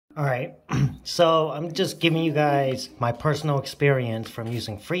All right, so I'm just giving you guys my personal experience from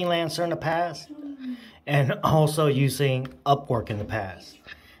using Freelancer in the past and also using Upwork in the past.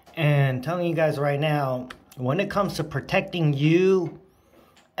 And telling you guys right now, when it comes to protecting you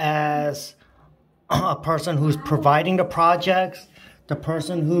as a person who's providing the projects, the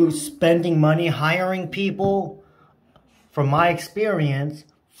person who's spending money hiring people, from my experience,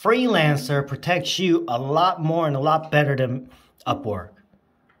 Freelancer protects you a lot more and a lot better than Upwork.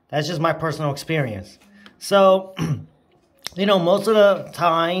 That's just my personal experience. So, most of the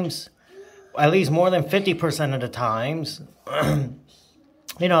times, at least more than 50% of the times, a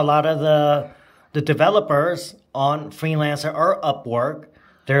lot of the developers on Freelancer or Upwork,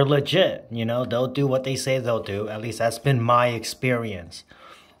 they're legit. They'll do what they say they'll do. At least that's been my experience.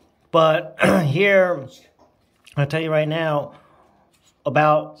 But here, I'll tell you right now,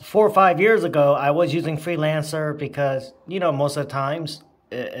 about 4 or 5 years ago, I was using Freelancer because, most of the times,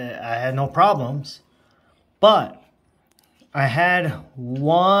 I had no problems. But I had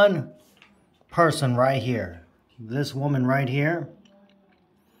one person right here. This woman right here.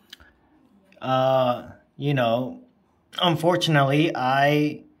 Unfortunately,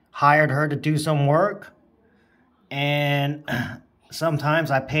 I hired her to do some work. And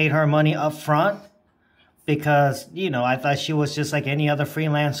sometimes I paid her money up front. Because, I thought she was just like any other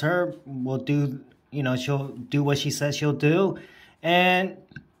freelancer. Will do, she'll do what she says she'll do. And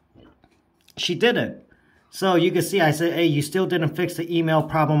she didn't. So you can see I said, hey, you still didn't fix the email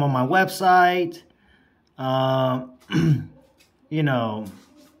problem on my website. I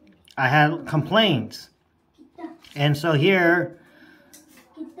had complaints. And so here,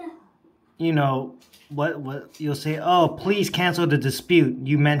 what you'll say, oh, please cancel the dispute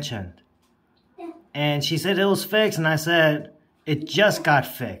you mentioned. And she said it was fixed, and I said it just got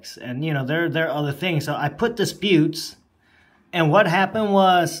fixed. And there are other things. So I put disputes, and what happened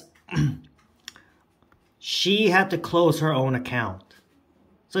was she had to close her own account.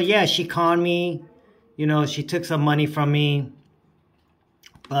 So yeah, she conned me. She took some money from me.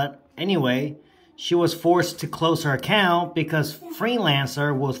 But anyway, she was forced to close her account because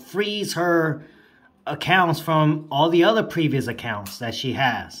Freelancer will freeze her accounts from all the other previous accounts that she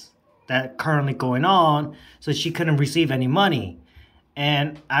has that currently going on, so she couldn't receive any money.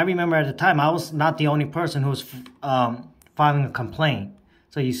 And I remember at the time, I was not the only person who was filing a complaint.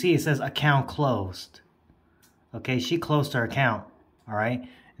 So you see, it says account closed. Okay, she closed her account, all right?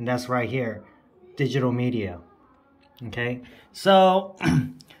 And that's right here, digital media, okay? So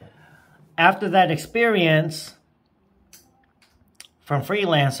after that experience from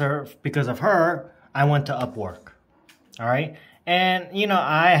Freelancer, because of her, I went to Upwork, all right? And,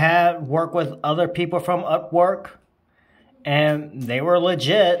 I had worked with other people from Upwork, and they were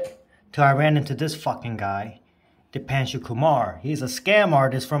legit, till I ran into this fucking guy, Dipanshu Kumar. He's a scam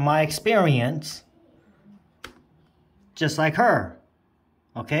artist from my experience, just like her,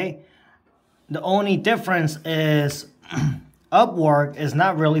 okay? The only difference is Upwork is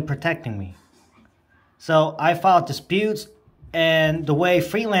not really protecting me. So I filed disputes, and the way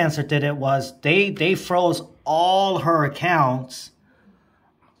Freelancer did it was they froze all her accounts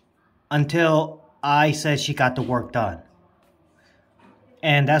until I said she got the work done.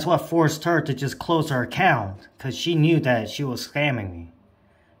 And that's what forced her to just close her account, because she knew that she was scamming me.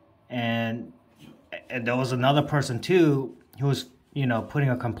 And there was another person too who was, putting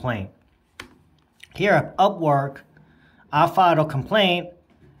a complaint. Here at Upwork, I filed a complaint,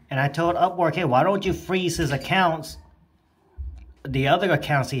 and I told Upwork, hey, why don't you freeze his accounts, the other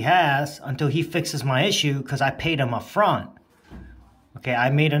accounts he has, until he fixes my issue, because I paid him up front. Okay, I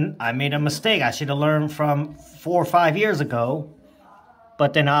made a mistake. I should have learned from 4 or 5 years ago.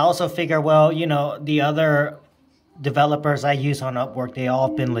 But then I also figure, well, the other developers I use on Upwork, they all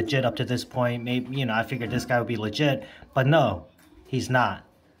have been legit up to this point. Maybe, I figured this guy would be legit. But no, he's not.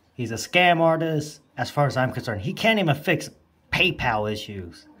 He's a scam artist, as far as I'm concerned. He can't even fix PayPal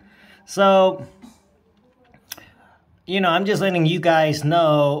issues. So, I'm just letting you guys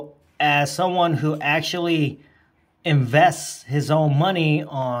know, as someone who actually invests his own money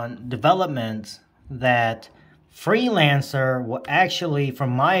on development, that Freelancer will actually, from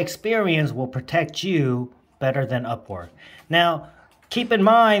my experience, will protect you better than Upwork. Now, keep in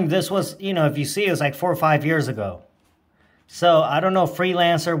mind, this was, if you see, it was like 4 or 5 years ago. So I don't know if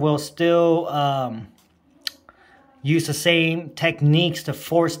Freelancer will still use the same techniques to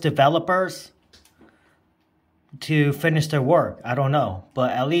force developers to finish their work. I don't know.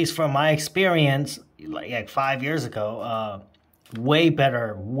 But at least from my experience, like 5 years ago, way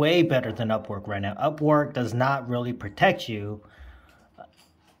better than Upwork right now. Upwork does not really protect you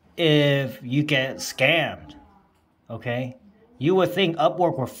if you get scammed, okay? You would think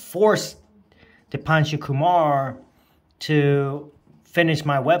Upwork would force Dipanshu Kumar to finish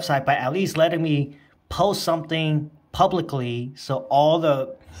my website by at least letting me post something publicly so all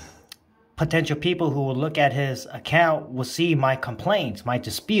the potential people who will look at his account will see my complaints, my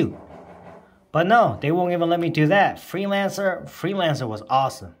dispute. But no, they won't even let me do that. Freelancer was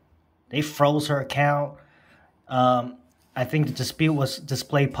awesome. They froze her account. I think the dispute was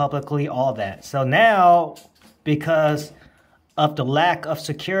displayed publicly, all that. So now, because of the lack of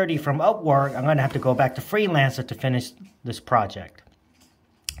security from Upwork, I'm going to have to go back to Freelancer to finish this project.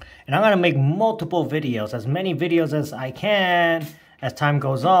 And I'm going to make multiple videos, as many videos as I can as time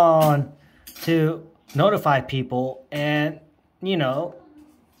goes on, to notify people and, you know,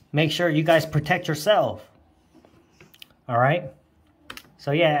 make sure you guys protect yourself. All right?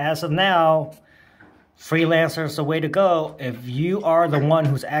 So yeah, as of now, Freelancer is the way to go if you are the one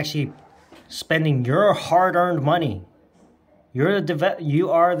who's actually spending your hard-earned money. You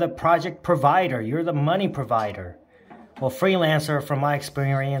are the project provider. You're the money provider. Well, Freelancer, from my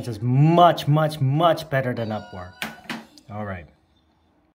experience, is much, much, much better than Upwork. All right.